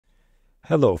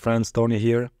Hello friends, Tony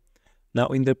here. Now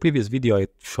in the previous video I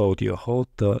showed you how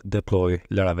to deploy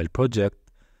Laravel project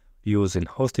using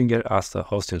Hostinger as a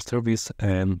hosting service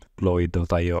and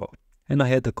deploy.io. And I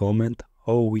had a comment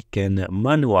how we can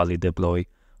manually deploy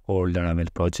our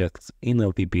Laravel projects in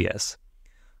a VPS.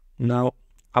 Now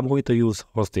I'm going to use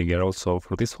Hostinger also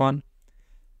for this one.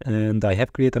 And I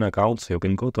have created an account, so you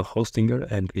can go to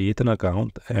Hostinger and create an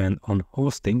account. And on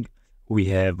hosting, we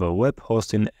have web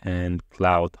hosting and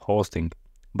cloud hosting,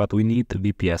 but we need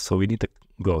VPS, so we need to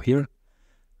go here,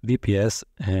 VPS,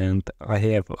 and I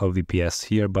have a VPS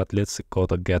here, but let's go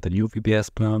to get a new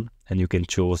VPS plan, and you can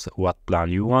choose what plan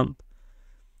you want.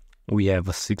 We have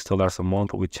 $6 a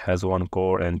month, which has 1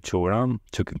 core and 2 RAM,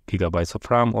 2 gigabytes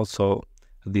of RAM. Also,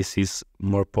 this is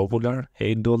more popular,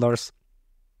 $8,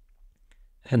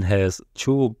 and has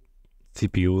 2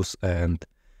 CPUs and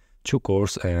 2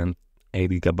 cores and 8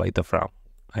 gigabytes of RAM,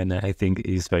 and I think it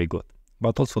is very good.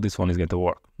 But also this one is going to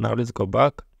work. Now let's go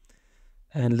back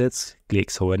and let's click.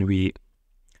 So when we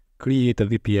create a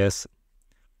VPS,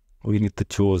 we need to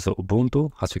choose Ubuntu.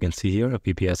 As you can see here,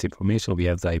 VPS information, we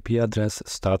have the IP address,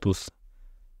 status,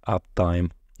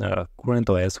 uptime, current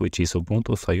OS, which is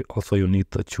Ubuntu. So you need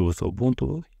to choose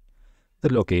Ubuntu,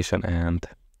 the location, and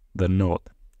the node.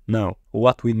 Now,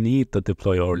 what we need to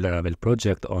deploy our Laravel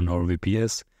project on our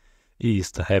VPS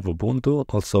is to have Ubuntu.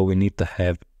 Also, we need to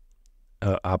have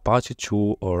Apache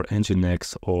 2 or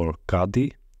Nginx or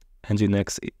Kadi.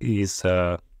 Nginx is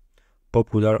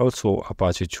popular. Also,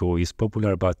 Apache 2 is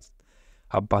popular, but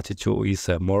Apache 2 is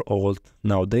more old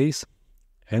nowadays.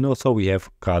 And also, we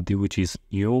have Kadi, which is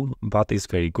new, but is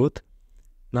very good.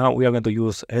 Now, we are going to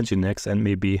use Nginx, and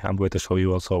maybe I'm going to show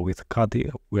you also with Kadi.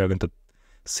 We are going to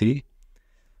see.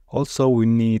 Also, we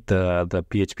need the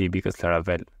PHP because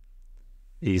Laravel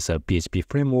is a PHP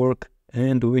framework,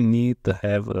 and we need to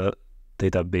have a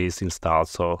database installed,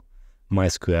 so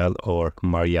MySQL or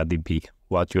MariaDB,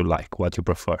 what you like, what you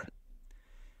prefer.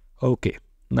 Okay,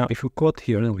 now if you go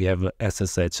here, we have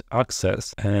SSH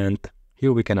access, and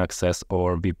here we can access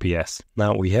our VPS.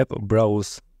 Now we have a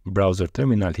browser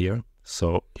terminal here,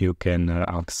 so you can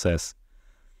access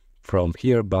from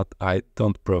here, but I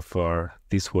don't prefer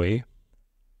this way.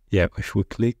 Yeah, if we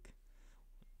click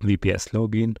VPS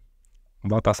login,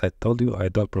 but as I told you, I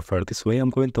don't prefer this way. I'm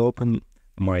going to open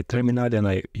my terminal and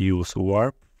I use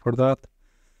warp for that.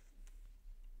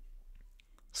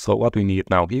 So what we need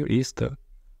now here is to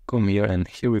come here, and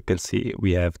here we can see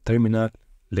we have terminal.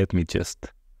 Let me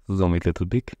just zoom it a little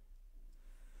bit.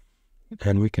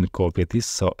 And we can copy this.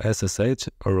 So SSH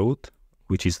root,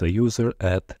 which is the user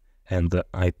at, and the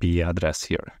IP address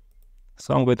here.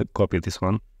 So I'm going to copy this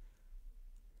one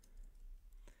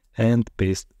and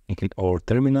paste in our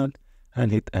terminal and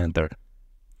hit enter.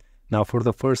 Now for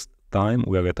the first time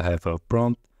we are going to have a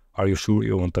prompt. Are you sure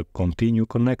you want to continue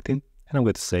connecting? And I'm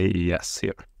going to say yes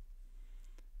here.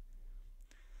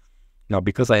 Now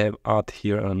because I have add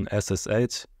here an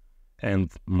SSH and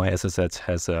my SSH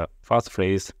has a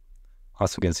passphrase,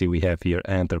 as you can see we have here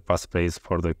enter passphrase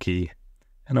for the key,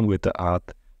 and I'm going to add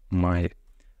my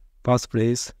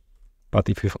passphrase, but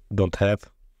if you don't have,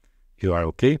 you are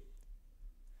okay,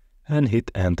 and hit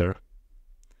enter.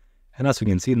 And as you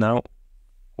can see now,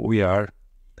 we are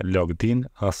logged in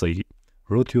as a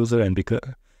root user,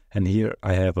 and here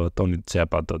I have a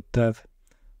tonyjapa.dev,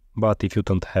 but if you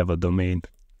don't have a domain,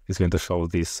 it's going to show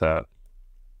this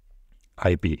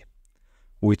IP,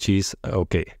 which is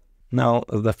okay. Now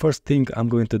the first thing I'm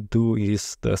going to do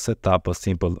is to set up a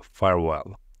simple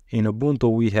firewall. In Ubuntu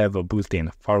we have a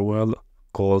built-in firewall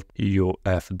called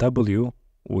UFW,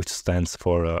 which stands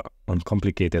for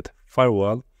uncomplicated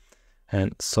firewall.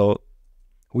 And so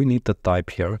we need to type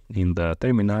here in the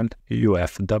terminal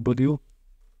UFW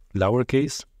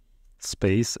lowercase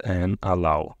space and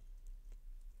allow.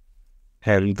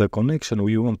 And the connection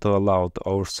we want to allow to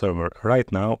our server right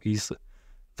now is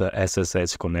the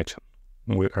SSH connection.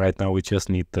 Right now we just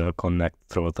need to connect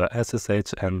through the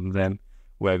SSH, and then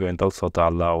we're going to also to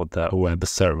allow the web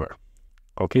server.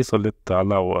 Okay, so let's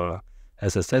allow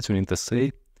SSH. We need to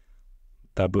say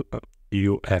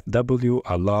UFW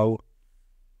allow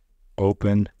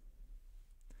open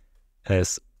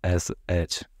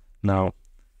SSH. Now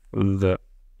the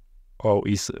O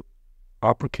is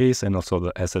uppercase and also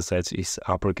the SSH is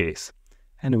uppercase,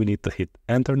 and we need to hit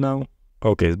enter now.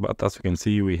 Okay, but as you can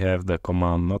see we have the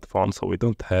command not found, so we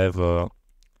don't have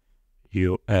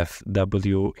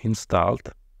UFW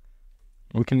installed.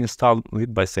 We can install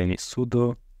it by saying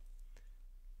sudo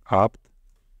apt,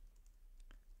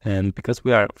 and because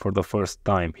we are for the first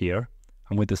time here,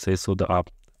 I'm going to say sudo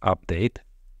apt update,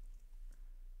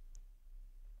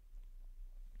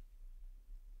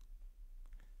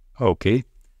 Okay,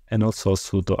 and also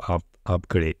sudo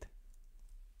upgrade.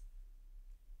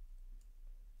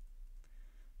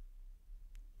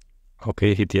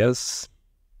 Okay, hit yes.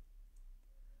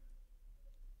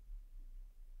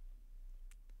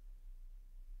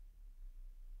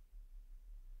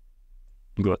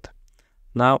 Good.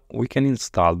 Now we can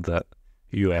install the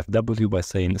UFW by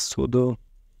saying sudo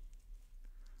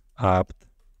apt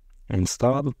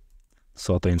install.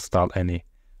 So to install any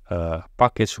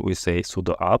package, we say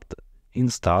sudo apt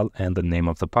install and the name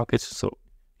of the package. So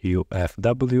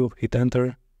UFW, hit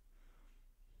enter.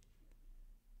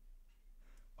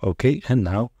 Okay, and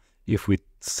now if we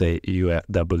say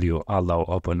UFW allow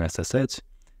OpenSSH,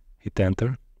 hit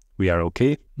enter, we are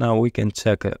okay. Now we can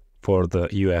check for the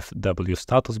UFW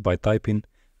status by typing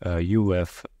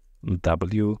UFW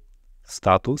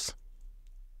status.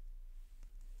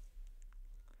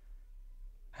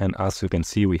 And as you can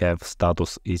see, we have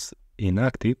status is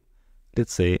inactive.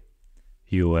 Let's say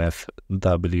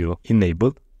UFW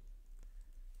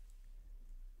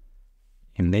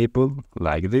enable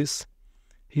like this,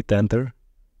 hit enter,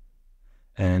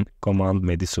 and command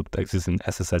may disrupt existing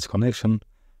SSH connection.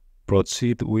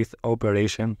 Proceed with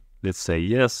operation. Let's say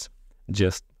yes,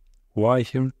 just Y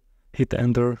here, hit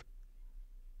enter.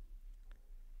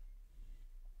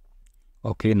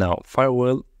 Okay, now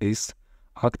firewall is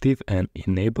active and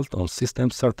enabled on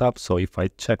system startup. So if I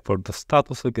check for the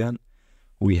status again,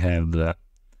 we have the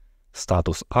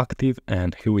status active,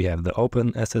 and here we have the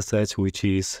OpenSSH, which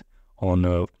is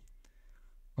on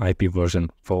IP version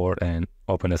 4 and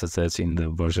OpenSSH in the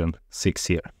version 6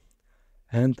 here.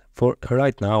 And for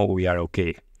right now we are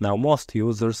okay. Now most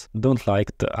users don't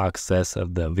like to access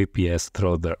the VPS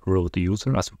through the root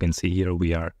user. As you can see here,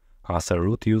 we are as a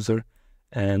root user,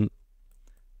 and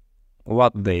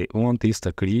what they want is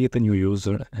to create a new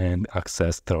user and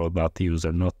access through that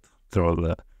user, not through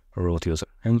the root user.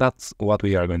 And that's what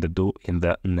we are going to do in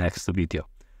the next video.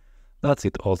 That's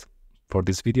it all for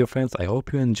this video, friends. I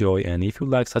hope you enjoy, and if you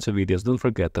like such videos, don't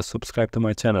forget to subscribe to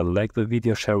my channel, like the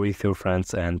video, share with your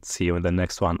friends, and see you in the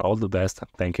next one. All the best.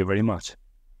 Thank you very much.